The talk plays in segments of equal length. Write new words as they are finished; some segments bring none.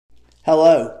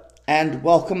Hello, and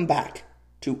welcome back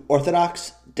to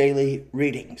Orthodox Daily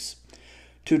Readings.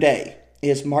 Today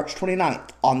is March 29th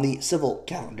on the civil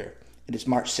calendar. It is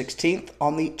March 16th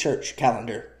on the church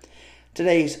calendar.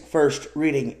 Today's first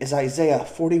reading is Isaiah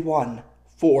 41,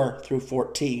 4 through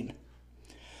 14.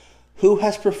 Who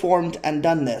has performed and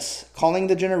done this, calling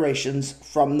the generations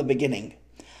from the beginning?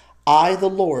 I, the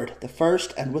Lord, the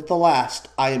first and with the last,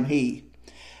 I am He.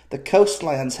 The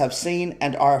coastlands have seen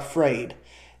and are afraid.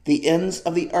 The ends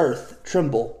of the earth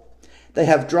tremble. They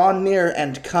have drawn near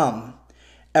and come.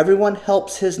 Everyone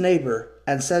helps his neighbor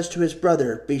and says to his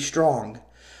brother, Be strong.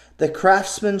 The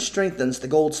craftsman strengthens the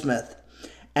goldsmith,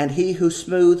 and he who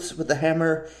smooths with the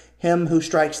hammer him who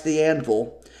strikes the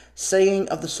anvil, saying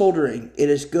of the soldering, It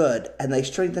is good, and they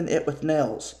strengthen it with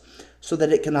nails, so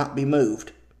that it cannot be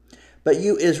moved. But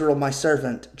you, Israel, my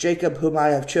servant, Jacob, whom I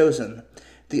have chosen,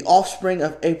 the offspring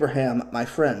of Abraham, my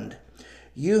friend,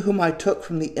 you whom I took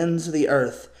from the ends of the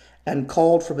earth, and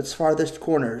called from its farthest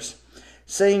corners,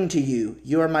 saying to you,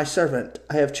 You are my servant,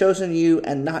 I have chosen you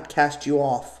and not cast you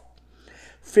off.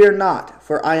 Fear not,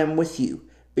 for I am with you.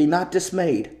 Be not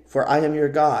dismayed, for I am your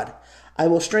God. I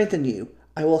will strengthen you,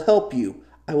 I will help you,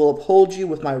 I will uphold you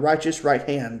with my righteous right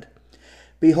hand.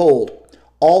 Behold,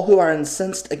 all who are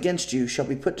incensed against you shall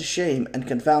be put to shame and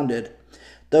confounded.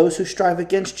 Those who strive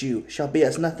against you shall be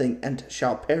as nothing and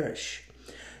shall perish.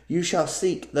 You shall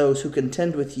seek those who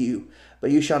contend with you, but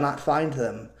you shall not find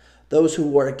them. Those who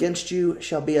war against you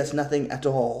shall be as nothing at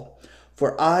all.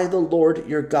 For I, the Lord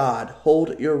your God,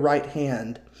 hold your right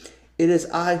hand. It is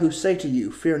I who say to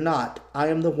you, Fear not, I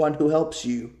am the one who helps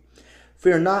you.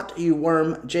 Fear not, you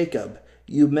worm Jacob,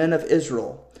 you men of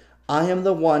Israel. I am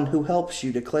the one who helps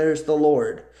you, declares the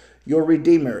Lord. Your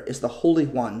Redeemer is the Holy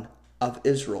One of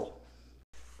Israel.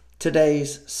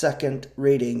 Today's second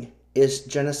reading is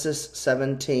Genesis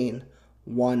 17,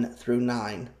 1 through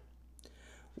 9.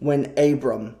 When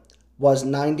Abram was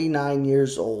 99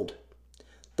 years old,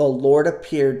 the Lord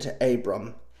appeared to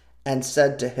Abram and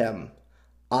said to him,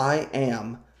 I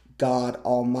am God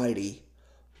Almighty.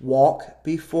 Walk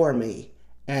before me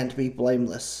and be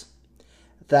blameless,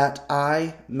 that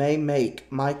I may make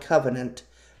my covenant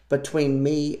between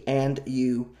me and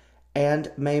you,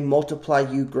 and may multiply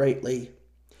you greatly.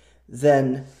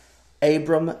 Then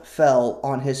Abram fell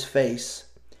on his face,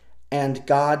 and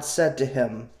God said to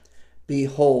him,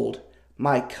 Behold,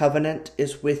 my covenant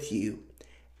is with you,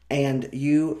 and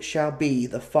you shall be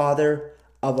the father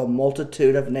of a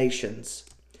multitude of nations.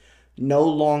 No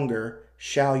longer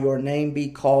shall your name be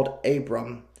called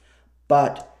Abram,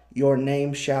 but your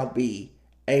name shall be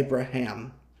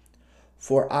Abraham.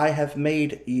 For I have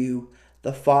made you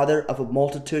the father of a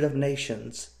multitude of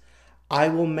nations. I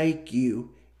will make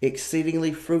you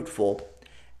exceedingly fruitful,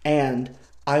 and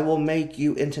I will make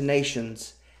you into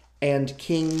nations, and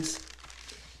kings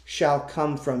shall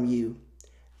come from you.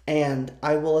 And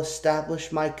I will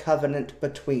establish my covenant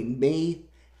between me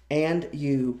and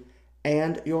you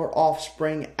and your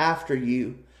offspring after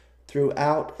you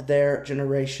throughout their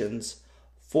generations,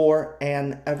 for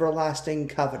an everlasting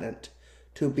covenant,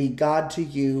 to be God to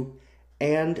you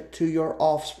and to your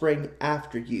offspring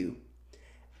after you.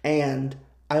 And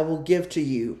I will give to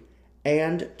you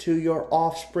and to your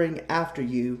offspring after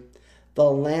you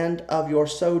the land of your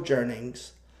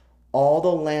sojournings, all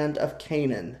the land of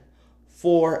Canaan,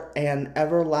 for an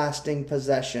everlasting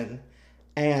possession,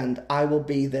 and I will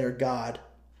be their God.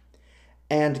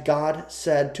 And God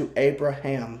said to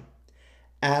Abraham,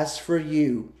 As for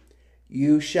you,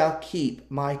 you shall keep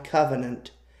my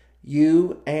covenant,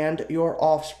 you and your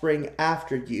offspring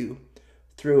after you,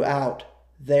 throughout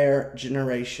their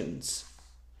generations.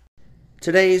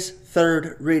 Today's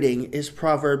third reading is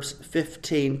Proverbs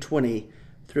 15:20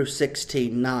 through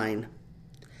 16:9.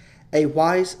 A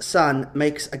wise son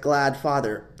makes a glad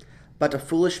father, but a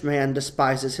foolish man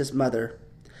despises his mother.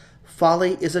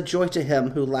 Folly is a joy to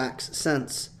him who lacks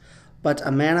sense, but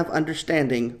a man of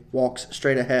understanding walks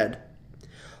straight ahead.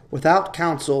 Without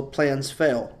counsel plans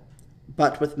fail,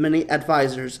 but with many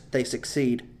advisers they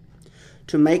succeed.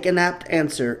 To make an apt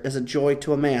answer is a joy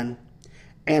to a man,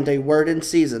 and a word in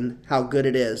season, how good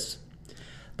it is.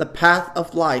 The path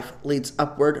of life leads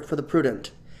upward for the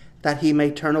prudent, that he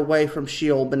may turn away from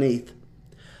Sheol beneath.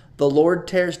 The Lord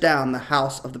tears down the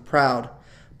house of the proud,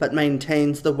 but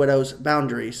maintains the widow's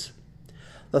boundaries.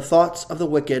 The thoughts of the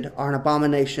wicked are an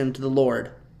abomination to the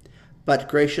Lord, but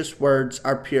gracious words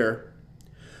are pure.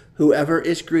 Whoever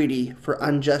is greedy for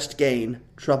unjust gain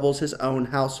troubles his own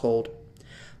household,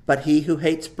 but he who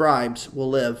hates bribes will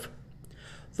live.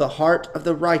 The heart of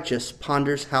the righteous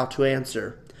ponders how to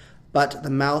answer, but the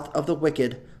mouth of the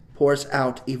wicked pours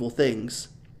out evil things.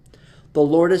 The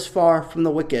Lord is far from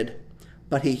the wicked,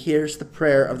 but he hears the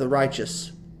prayer of the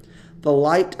righteous. The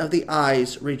light of the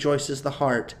eyes rejoices the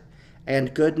heart,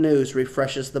 and good news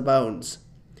refreshes the bones.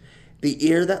 The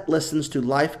ear that listens to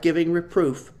life-giving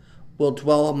reproof will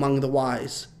dwell among the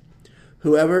wise.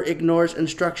 Whoever ignores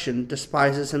instruction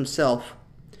despises himself,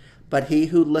 but he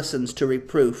who listens to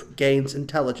reproof gains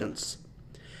intelligence.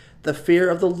 The fear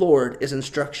of the Lord is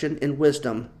instruction in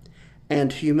wisdom,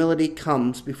 and humility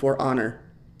comes before honor.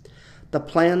 The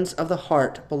plans of the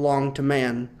heart belong to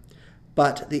man,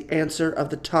 but the answer of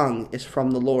the tongue is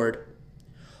from the Lord.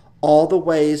 All the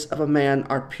ways of a man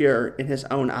are pure in his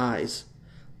own eyes,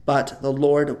 but the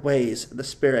Lord weighs the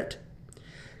spirit.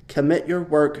 Commit your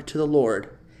work to the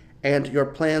Lord, and your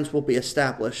plans will be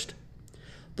established.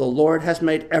 The Lord has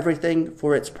made everything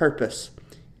for its purpose,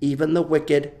 even the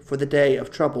wicked for the day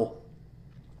of trouble.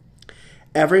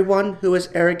 Everyone who is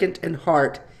arrogant in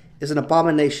heart is an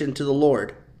abomination to the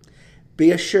Lord.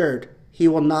 Be assured he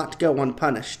will not go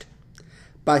unpunished.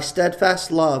 By steadfast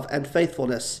love and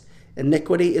faithfulness,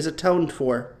 iniquity is atoned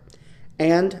for,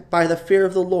 and by the fear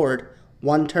of the Lord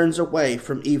one turns away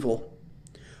from evil.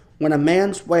 When a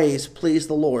man's ways please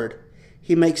the Lord,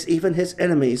 he makes even his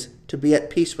enemies to be at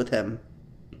peace with him.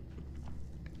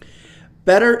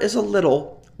 Better is a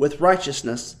little with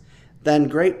righteousness than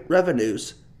great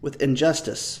revenues with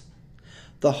injustice.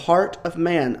 The heart of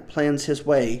man plans his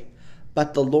way,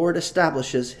 but the Lord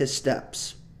establishes his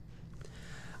steps.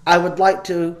 I would like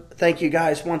to thank you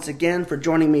guys once again for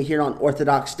joining me here on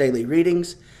Orthodox Daily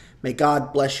Readings. May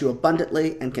God bless you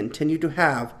abundantly and continue to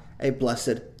have a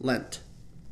blessed Lent.